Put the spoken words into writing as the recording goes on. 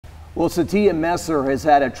Well, Sytia Messer has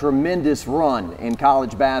had a tremendous run in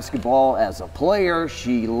college basketball as a player.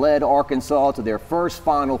 She led Arkansas to their first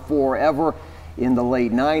Final Four ever in the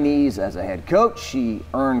late 90s. As a head coach, she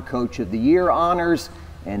earned Coach of the Year honors.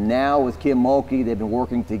 And now with Kim Mulkey, they've been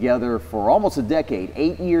working together for almost a decade.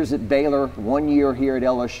 8 years at Baylor, 1 year here at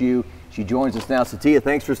LSU. She joins us now. Sytia,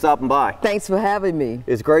 thanks for stopping by. Thanks for having me.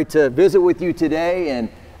 It's great to visit with you today. And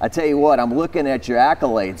I tell you what, I'm looking at your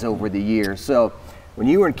accolades over the years. So when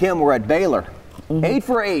you and Kim were at Baylor, 8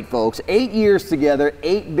 for 8, folks, 8 years together,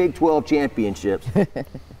 8 Big 12 championships.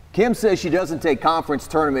 Kim says she doesn't take conference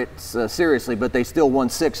tournaments seriously, but they still won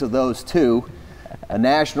 6 of those too. A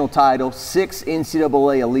national title, 6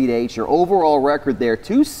 NCAA Elite 8. Your overall record there,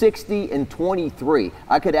 260-23.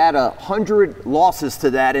 I could add 100 losses to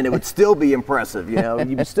that, and it would still be impressive. You know,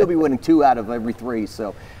 you'd still be winning 2 out of every 3.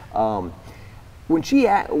 So, when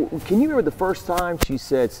can you remember the first time she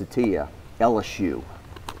said, "Sytia, LSU,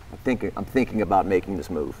 I'm thinking about making this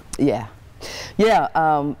move"? Yeah.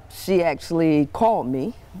 She actually called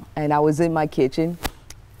me, and I was in my kitchen.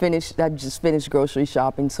 I just finished grocery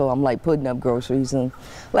shopping, so I'm like putting up groceries and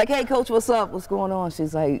like, "Hey, Coach, what's up? What's going on?"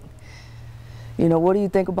 She's like, "You know, what do you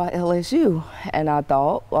think about LSU?" And I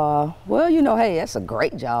thought, well, you know, hey, that's a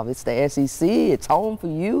great job. It's the SEC. It's home for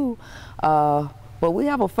you. But we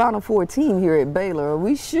have a Final Four team here at Baylor. Are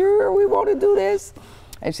we sure we want to do this?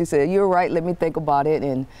 And she said, "You're right. Let me think about it."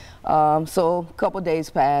 And so a couple days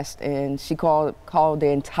passed, and she called the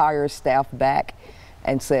entire staff back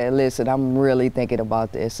and said, "Listen, I'm really thinking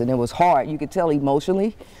about this." And it was hard. You could tell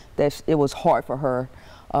emotionally that it was hard for her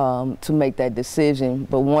to make that decision.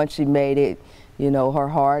 But once she made it, you know, her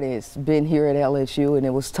heart has been here at LSU, and it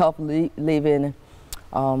was tough leaving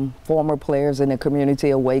former players in the community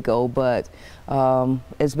of Waco. But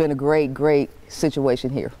it's been a great situation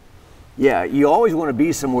here. Yeah, you always want to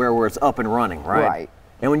be somewhere where it's up and running, right? Right.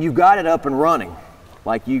 And when you've got it up and running,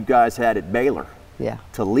 like you guys had at Baylor, yeah,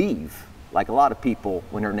 to leave, like a lot of people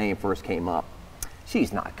when her name first came up,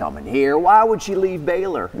 she's not coming here. Why would she leave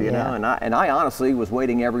Baylor? You know, and I honestly was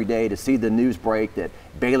waiting every day to see the news break that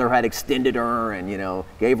Baylor had extended her and, you know,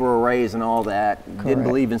 gave her a raise and all that. Correct. Didn't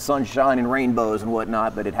believe in sunshine and rainbows and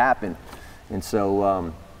whatnot, but it happened. And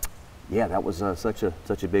so, yeah, that was such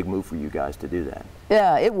a big move for you guys to do that.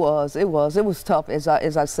 Yeah, it was. It was tough, as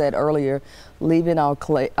I said earlier, leaving our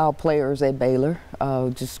players at Baylor.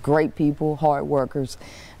 Just great people, hard workers,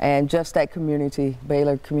 and just that community,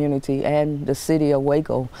 Baylor community, and the city of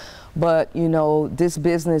Waco. But you know, this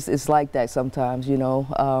business is like that sometimes. You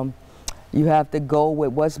know, you have to go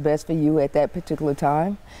with what's best for you at that particular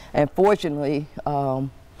time. And fortunately,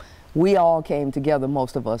 we all came together,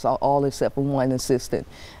 most of us, all except for one assistant.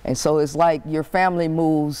 And so it's like your family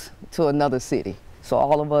moves to another city. So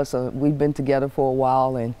all of us, we've been together for a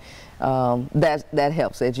while, and that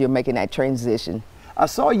helps as you're making that transition. I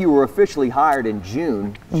saw you were officially hired in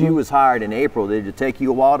June. She was hired in April. Did it take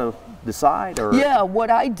you a while to decide? Or? Yeah, what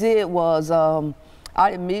I did was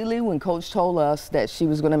I immediately, when Coach told us that she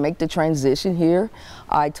was going to make the transition here,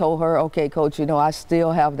 I told her, "Okay, Coach, you know, I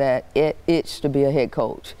still have that itch to be a head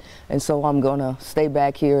coach. And so I'm going to stay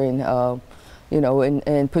back here and, you know,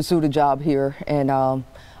 and pursue the job here." And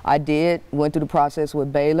I did, went through the process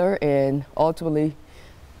with Baylor, and ultimately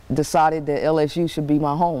decided that LSU should be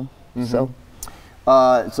my home.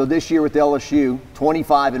 So this year with LSU,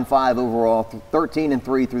 25-5 overall,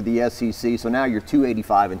 13-3 through the SEC. So now you're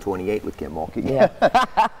 285-28 with Kim Mulkey. Yeah.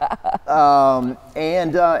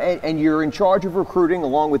 And you're in charge of recruiting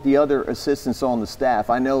along with the other assistants on the staff.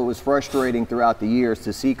 I know it was frustrating throughout the years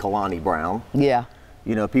to see Kalani Brown. Yeah.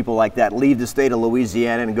 You know, people like that leave the state of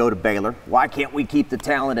Louisiana and go to Baylor. Why can't we keep the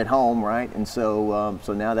talent at home, right? And so,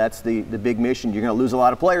 so now that's the big mission. You're going to lose a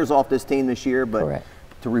lot of players off this team this year, but correct,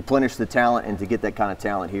 to replenish the talent and to get that kind of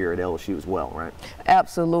talent here at LSU as well, right?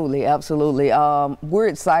 Absolutely, absolutely. We're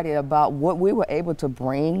excited about what we were able to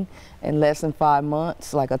bring in less than 5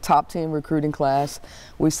 months, like a top 10 recruiting class.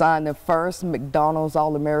 We signed the first McDonald's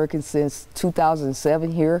All-American since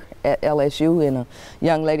 2007 here at LSU, and a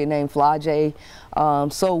young lady named Flajay.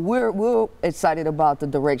 So we're excited about the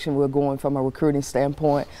direction we're going from a recruiting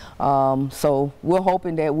standpoint. So we're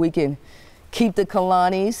hoping that we can keep the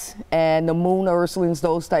Kalanis and the Moon Ursulines,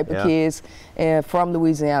 those type of kids, from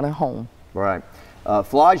Louisiana home. Right.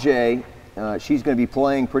 Flajay, she's going to be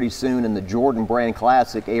playing pretty soon in the Jordan Brand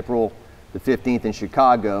Classic, April the 15th in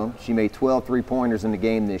Chicago. She made 12 three-pointers in the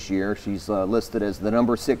game this year. She's listed as the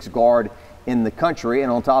 #6 guard in the country,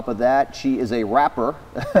 and on top of that, she is a rapper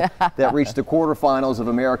that reached the quarterfinals of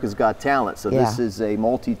America's Got Talent. So this is a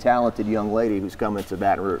multi-talented young lady who's coming to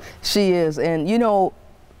Baton Rouge. She is, and you know,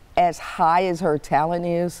 as high as her talent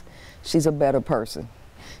is, she's a better person.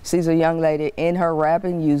 She's a young lady, in her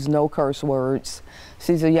rapping, use no curse words.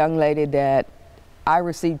 She's a young lady that I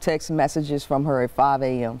receive text messages from her at 5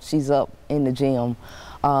 a.m. She's up in the gym.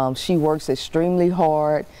 She works extremely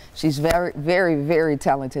hard. She's very, very, very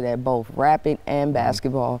talented at both rapping and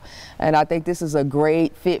basketball. And I think this is a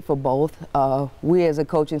great fit for both. We as a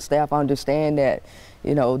coaching staff understand that,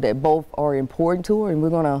 you know, that both are important to her, and we're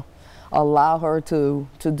going to allow her to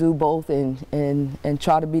do both and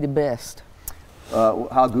try to be the best.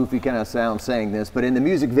 How goofy can I sound saying this, but in the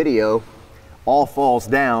music video, All Falls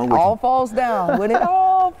Down. All falls down, when it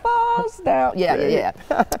all falls down. Yeah.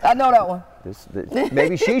 I know that one.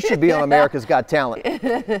 Maybe she should be on America's Got Talent.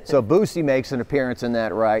 So Boosie makes an appearance in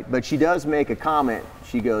that, right? But she does make a comment.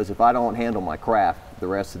 She goes, if I don't handle my craft, the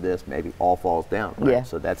rest of this maybe all falls down. Right? Yeah.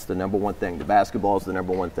 So that's the number one thing. The basketball is the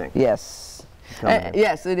number one thing. Yes.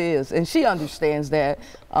 Yes, it is. And she understands that.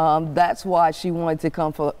 That's why she wanted to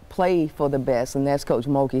come play for the best, and that's Coach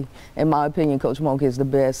Mulkey. In my opinion, Coach Mulkey is the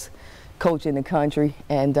best coach in the country,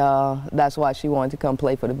 and that's why she wanted to come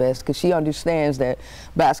play for the best, because she understands that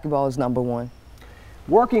basketball is number one.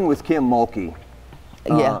 Working with Kim Mulkey,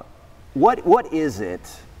 what is it?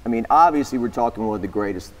 I mean, obviously we're talking one of the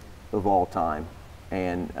greatest of all time,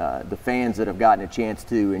 and the fans that have gotten a chance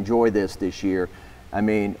to enjoy this year. I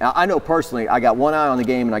mean, I know personally, I got one eye on the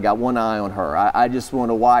game and I got one eye on her. I just want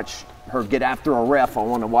to watch her get after a ref. I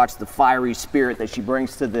want to watch the fiery spirit that she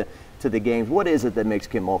brings to the games. What is it that makes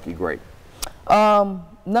Kim Mulkey great?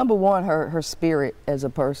 Number one, her spirit as a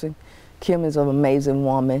person. Kim is an amazing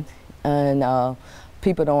woman, and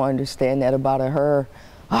people don't understand that about her.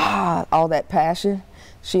 All that passion.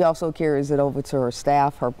 She also carries it over to her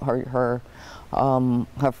staff, her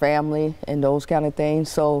family, and those kind of things.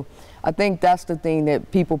 So I think that's the thing that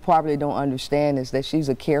people probably don't understand, is that she's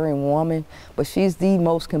a caring woman, but she's the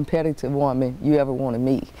most competitive woman you ever want to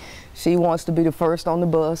meet. She wants to be the first on the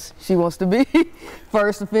bus. She wants to be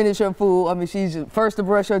first to finish her food. I mean, she's first to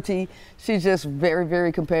brush her teeth. She's just very,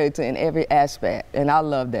 very competitive in every aspect, and I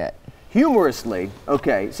love that. Humorously,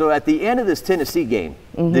 okay, so at the end of this Tennessee game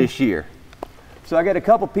this year, so I got a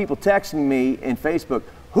couple people texting me in Facebook,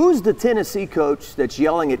 who's the Tennessee coach that's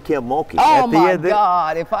yelling at Kim Mulkey? Oh my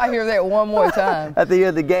God, if I hear that one more time. At the end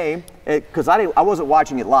of the game, because I wasn't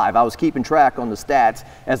watching it live. I was keeping track on the stats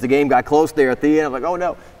as the game got close there at the end. I'm like, oh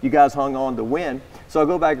no, you guys hung on to win. So I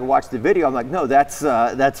go back and watch the video. I'm like, no, that's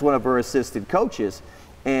one of her assistant coaches.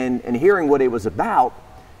 And hearing what it was about,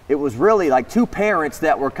 it was really like two parents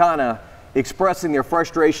that were kind of expressing their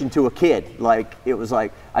frustration to a kid. Like, it was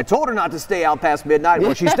like, I told her not to stay out past midnight.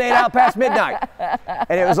 Well, she stayed out past midnight.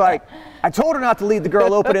 And it was like, I told her not to leave the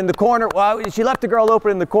girl open in the corner. Well, she left the girl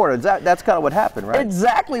open in the corner. That's kind of what happened, right?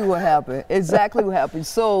 Exactly what happened. Exactly what happened.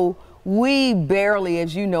 So we barely,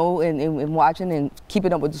 as you know, in watching and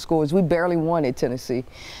keeping up with the scores, we barely won at Tennessee.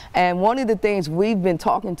 And one of the things we've been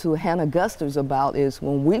talking to Hannah Gusters about is,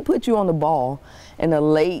 when we put you on the ball in a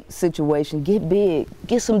late situation, get big,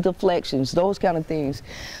 get some deflections, those kind of things.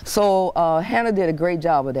 So Hannah did a great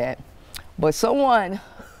job of that. But someone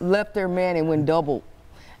left their man and went double,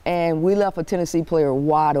 and we left a Tennessee player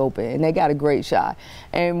wide open, and they got a great shot.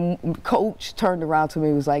 And coach turned around to me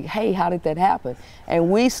and was like, hey, how did that happen? And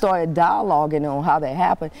we started dialoguing on how that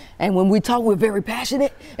happened. And when we talked, we were very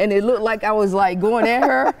passionate, and it looked like I was like going at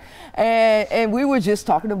her. And we were just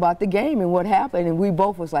talking about the game and what happened. And we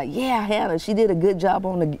both was like, yeah, Hannah, she did a good job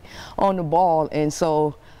on the ball. And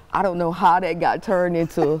so I don't know how that got turned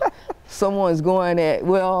into someone's going at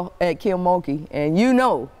Kim Mulkey. And you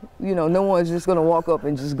know, no one's just going to walk up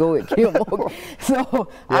and just go at Kim Mulkey. So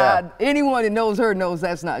anyone that knows her knows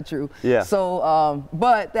that's not true. Yeah. So,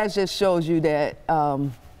 but that just shows you that,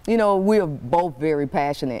 we are both very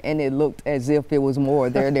passionate, and it looked as if it was more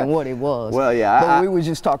there than what it was. Well, yeah. But we were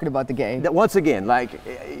just talking about the game. Once again, like,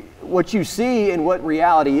 what you see and what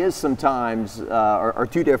reality is sometimes are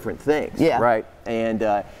two different things, right?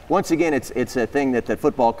 And once again, it's a thing that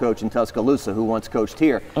football coach in Tuscaloosa, who once coached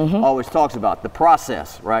here, always talks about, the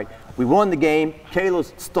process, right? We won the game,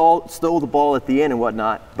 Kayla stole the ball at the end and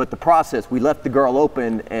whatnot, but the process, we left the girl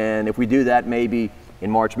open, and if we do that, maybe in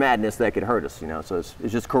March Madness, that could hurt us, So it's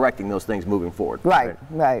just correcting those things moving forward. Right.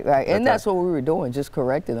 And that's what we were doing, just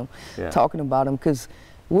correcting them, talking about them, because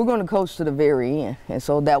we're going to coach to the very end. And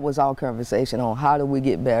so that was our conversation on how do we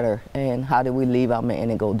get better and how do we leave our man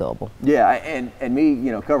and go double. Yeah, and me,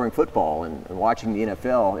 covering football and watching the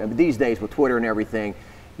NFL, these days with Twitter and everything,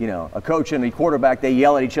 you know, a coach and a quarterback, they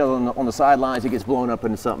yell at each other on the sidelines, it gets blown up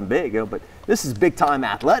into something big. You know, but this is big-time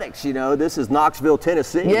athletics, you know. This is Knoxville,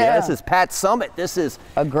 Tennessee. Yeah. This is Pat Summit. This is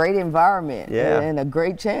a great environment, yeah, and a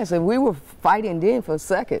great chance. And we were fighting then for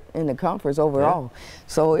second in the conference overall. Yeah.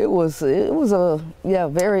 So it was a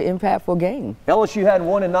very impactful game. LSU hadn't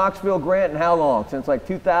won in Knoxville, Grant, in how long? Since like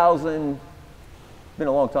 2000, been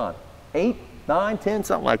a long time. 8, 9, 10,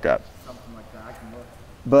 something like that. Something like that, I can look.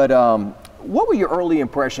 But what were your early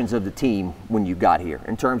impressions of the team when you got here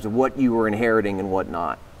in terms of what you were inheriting and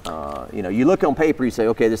whatnot? You know, you look on paper, you say,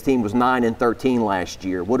 okay, this team was 9-13 last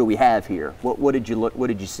year. What do we have here? What did you look? What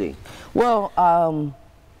did you see? Well,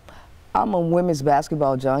 I'm a women's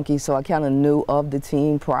basketball junkie, so I kind of knew of the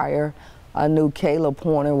team prior. I knew Kayla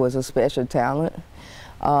Pointer was a special talent.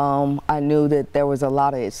 I knew that there was a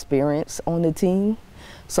lot of experience on the team.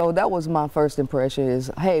 So that was my first impression is,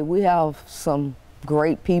 hey, we have some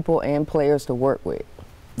great people and players to work with.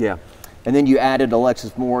 Yeah. And then you added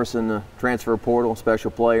Alexis Morris in the transfer portal, special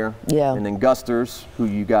player. Yeah. And then Gusters, who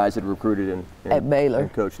you guys had recruited at Baylor.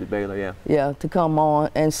 And coached at Baylor, yeah. Yeah, to come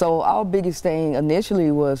on. And so our biggest thing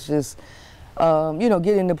initially was just, you know,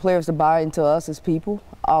 getting the players to buy into us as people,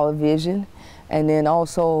 our vision, and then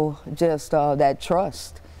also just that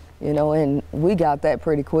trust, you know, and we got that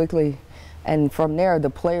pretty quickly. And from there, the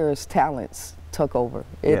players' talents took over.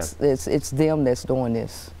 It's them that's doing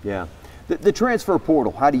this. Yeah. The transfer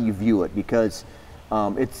portal, how do you view it? Because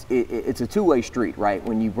it's a two-way street, right?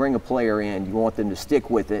 When you bring a player in, you want them to stick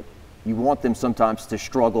with it. You want them sometimes to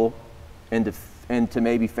struggle and to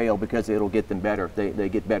maybe fail because it'll get them better if they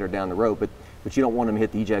get better down the road. But you don't want them to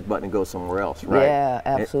hit the eject button and go somewhere else, right? Yeah,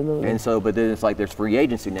 absolutely. And so, but then it's like there's free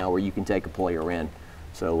agency now where you can take a player in.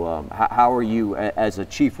 So how are you, as a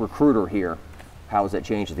chief recruiter here, how has that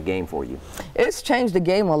changed the game for you? It's changed the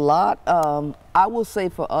game a lot. I will say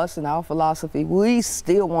for us and our philosophy, we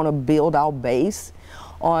still want to build our base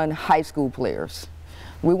on high school players.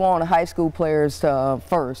 We want high school players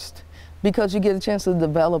first because you get a chance to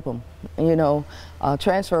develop them. You know,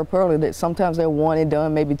 transfer portal, that sometimes they're one and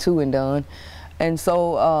done, maybe two and done. And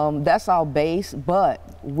so that's our base, but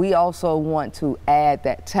we also want to add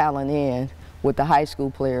that talent in with the high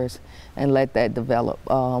school players and let that develop.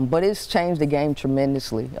 But it's changed the game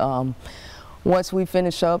tremendously. Once we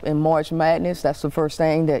finish up in March Madness, that's the first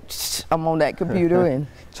thing that I'm on that computer and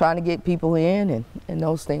trying to get people in and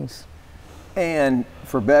those things. And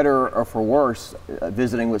for better or for worse,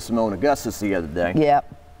 visiting with Simone Augustus the other day. Yeah.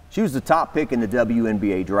 She was the top pick in the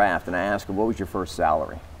WNBA draft, and I asked her, what was your first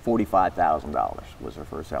salary? $45,000 was her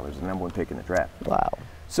first salary. It was the #1 pick in the draft. Wow.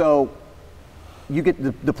 So you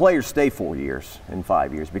get the players stay 4 years and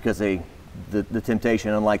 5 years because the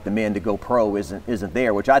temptation, unlike the men, to go pro isn't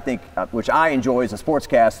there, which I enjoy as a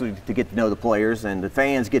sportscaster to get to know the players, and the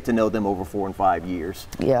fans get to know them over 4 and 5 years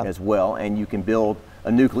as well, and you can build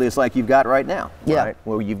a nucleus like you've got right now, right?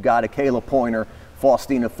 Where you've got a Kayla Pointer,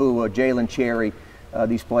 Faustina Fua, Jalen Cherry,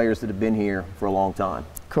 these players that have been here for a long time.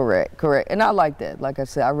 Correct. And I like that. Like I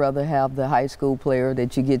said, I'd rather have the high school player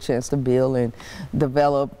that you get a chance to build and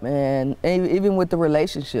develop, and even with the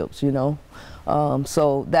relationships, you know.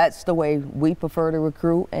 So that's the way we prefer to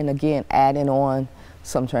recruit, and again, adding on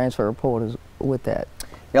some transfer portals with that.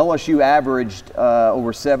 LSU averaged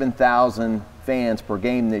over 7,000 fans per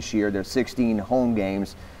game this year. There's 16 home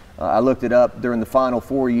games. I looked it up during the final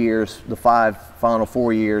 4 years, the 5 final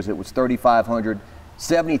 4 years, it was 3,500,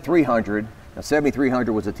 7,300. Now,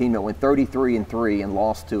 7,300 was a team that went 33-3 and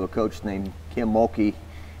lost to a coach named Kim Mulkey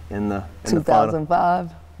in the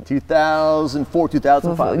 2005. 2004,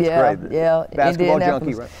 2005. Yeah. Basketball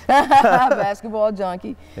junkie, right? Basketball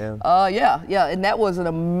junkie. Yeah. And that was an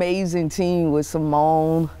amazing team with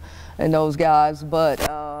Simone and those guys. But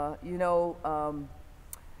you know,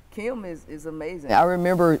 Kim is amazing. I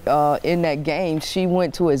remember in that game, she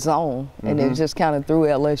went to a zone, and it just kind of threw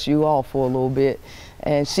LSU off for a little bit.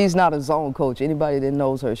 And she's not a zone coach. Anybody that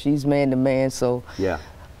knows her, she's man-to-man. So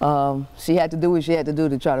she had to do what she had to do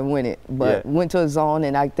to try to win it. But went to a zone,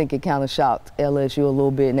 and I think it kind of shocked LSU a little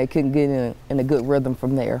bit, and they couldn't get in a good rhythm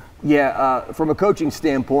from there. Yeah, from a coaching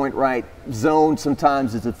standpoint, right, zone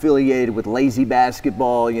sometimes is affiliated with lazy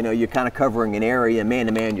basketball. You know, you're kind of covering an area,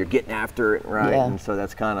 man-to-man, you're getting after it, right? Yeah. And so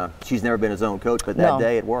that's kind of, she's never been a zone coach, but that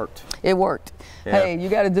day it worked. It worked. Yeah. Hey, you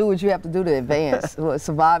got to do what you have to do to advance.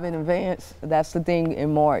 Survive and advance, that's the thing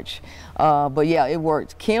in March. But yeah, it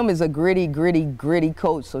worked. Kim is a gritty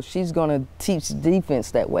coach, so she's going to teach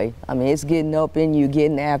defense that way. I mean, it's getting up in you,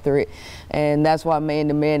 getting after it, and that's why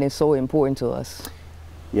man-to-man is so important to us.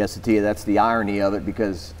 Yes, Sytia, that's the irony of it,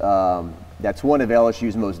 because that's one of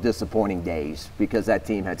LSU's most disappointing days, because that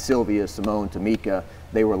team had Sylvia, Simone, Tamika.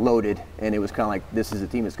 They were loaded, and it was kind of like, this is a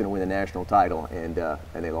team that's going to win the national title, and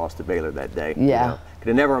they lost to Baylor that day. Yeah. You know? Could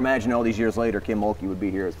have never imagined all these years later Kim Mulkey would be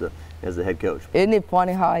here as the head coach. Isn't it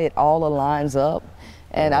funny how it all aligns up?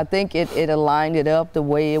 And I think it aligned it up the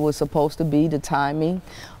way it was supposed to be, the timing.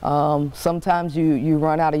 Sometimes you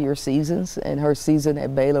run out of your seasons, and her season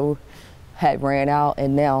at Baylor had ran out,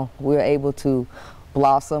 and now we're able to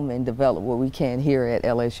blossom and develop what we can here at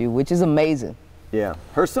LSU, which is amazing. Yeah.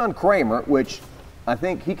 Her son Kramer, which I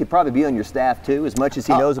think he could probably be on your staff too, as much as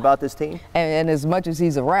he knows about this team. And as much as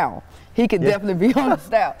he's around, he could definitely be on the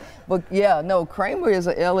staff. But yeah, no, Kramer is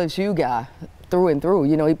an LSU guy through and through.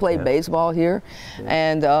 You know, he played baseball here,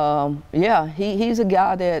 and yeah, he's a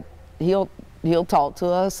guy that he'll talk to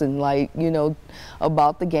us and, like, you know,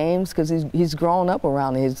 about the games, because he's grown up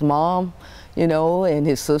around it. His mom, you know, and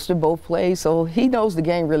his sister both play, so he knows the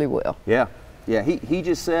game really well. Yeah, yeah. He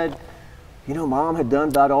just said, you know, Mom had done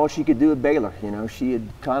about all she could do at Baylor. You know, she had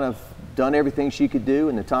kind of done everything she could do,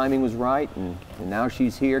 and the timing was right, and now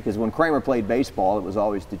she's here. Because when Kramer played baseball, it was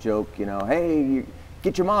always the joke, you know, hey,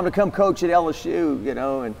 get your mom to come coach at LSU, you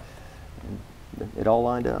know, and it all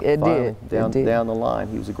lined up. It finally, did. Down the line.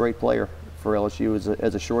 He was a great player for LSU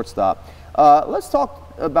as a shortstop. Let's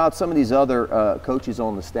talk about some of these other coaches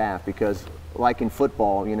on the staff, because like in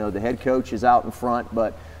football, you know, the head coach is out in front,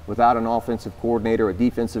 but without an offensive coordinator, a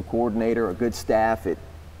defensive coordinator, a good staff, it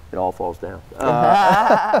all falls down.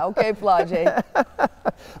 Okay, Flajay.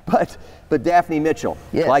 But Daphne Mitchell,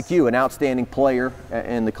 yes, like you, an outstanding player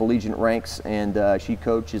in the collegiate ranks, and she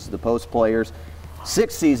coaches the post players.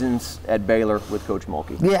 6 seasons at Baylor with Coach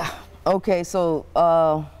Mulkey. Yeah. Okay, so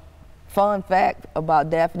fun fact about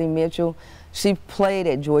Daphne Mitchell, she played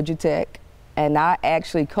at Georgia Tech, and I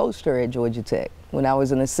actually coached her at Georgia Tech when I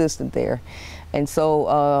was an assistant there. And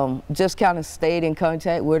so just kind of stayed in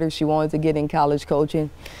contact with her. She wanted to get in college coaching,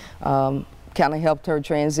 kind of helped her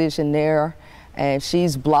transition there. And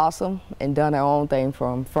she's blossomed and done her own thing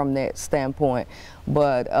from that standpoint.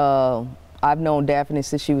 But I've known Daphne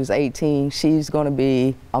since she was 18. She's going to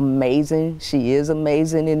be amazing. She is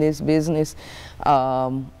amazing in this business.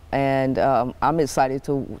 And I'm excited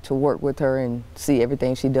to work with her and see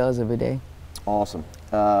everything she does every day. Awesome.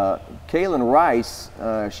 Kaylin Rice,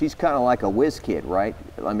 she's kind of like a whiz kid, right?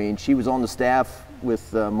 I mean, she was on the staff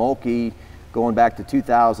with Mulkey going back to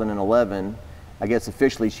 2011. I guess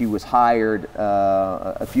officially she was hired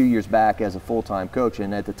a few years back as a full-time coach,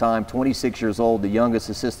 and at the time, 26 years old, the youngest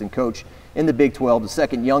assistant coach in the Big 12, the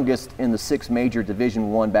second youngest in the 6 major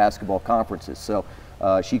Division I basketball conferences. So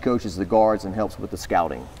she coaches the guards and helps with the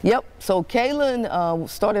scouting. Yep. So Kaylin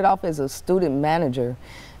started off as a student manager,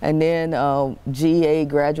 and then GA,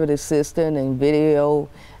 graduate assistant, and video,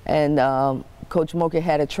 and Coach Mulkey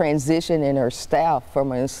had a transition in her staff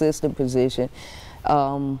from an assistant position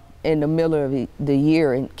in the middle of the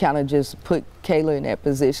year, and kind of just put Kayla in that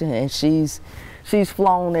position, and she's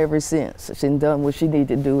flown ever since. She's done what she needed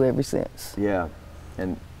to do ever since. Yeah,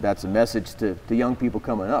 and that's a message to young people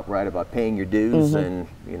coming up, right, about paying your dues and,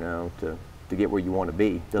 you know, to get where you want to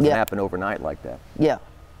be. Doesn't happen overnight like that. Yeah,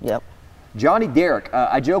 yep. Johnny Derrick,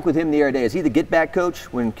 I joke with him the other day. Is he the get-back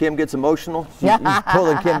coach when Kim gets emotional? He's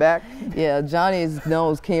pulling Kim back? Yeah, Johnny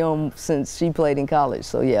knows Kim since she played in college,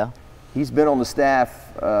 so yeah. He's been on the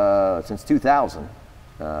staff since 2000,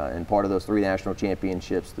 and part of those 3 national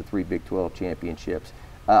championships, the 3 Big 12 championships.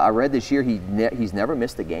 I read this year he's never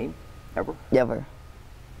missed a game, ever? Never.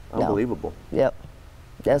 Unbelievable. No. Yep,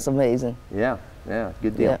 that's amazing. Yeah,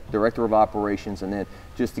 good deal. Yep. Director of Operations, and then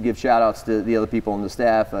just to give shout-outs to the other people on the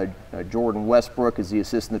staff, Jordan Westbrook is the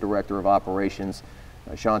Assistant Director of Operations,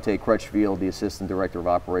 Shantae Crutchfield, the Assistant Director of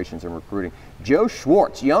Operations and Recruiting. Joe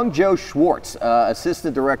Schwartz, young Joe Schwartz,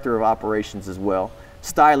 Assistant Director of Operations as well.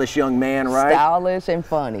 Stylish young man, right? Stylish and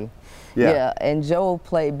funny. Yeah, and Joe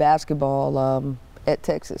played basketball at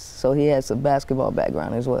Texas, so he has a basketball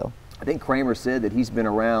background as well. I think Kramer said that he's been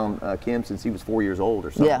around Kim since he was 4 years old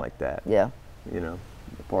or something like that. Yeah. You know,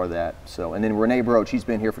 part of that. So, and then Renee Broach, she's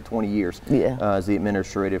been here for 20 years as the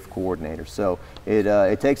administrative coordinator. So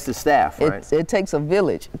it takes the staff, right? It takes a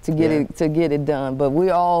village to get it done. But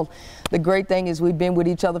the great thing is we've been with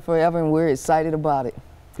each other forever, and we're excited about it.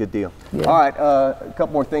 Good deal. Yeah. All right, a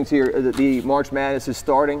couple more things here. The March Madness is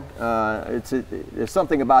starting. There's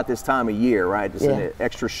something about this time of year, right? Just an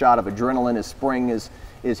extra shot of adrenaline as spring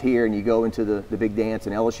is here, and you go into the big dance,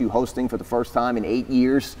 and LSU hosting for the first time in 8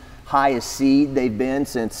 years. Highest seed they've been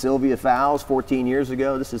since Sylvia Fowles 14 years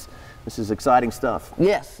ago. This This is exciting stuff.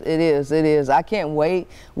 Yes, it is. It is. I can't wait.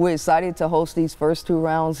 We're excited to host these first 2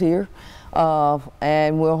 rounds here,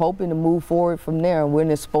 and we're hoping to move forward from there. We're in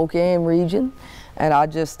the Spokane region, and I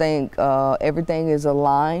just think everything is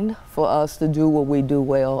aligned for us to do what we do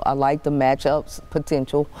well. I like the matchups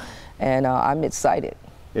potential, and I'm excited.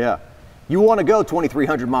 Yeah. You want to go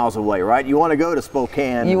 2,300 miles away, right? You want to go to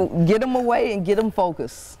Spokane. You get them away and get them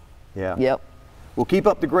focused. Yeah. Yep. Well, keep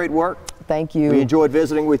up the great work. Thank you. We enjoyed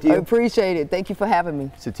visiting with you. I appreciate it. Thank you for having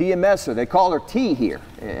me. Sytia Messer, they call her T here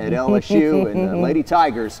at LSU, and the Lady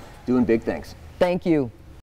Tigers doing big things. Thank you.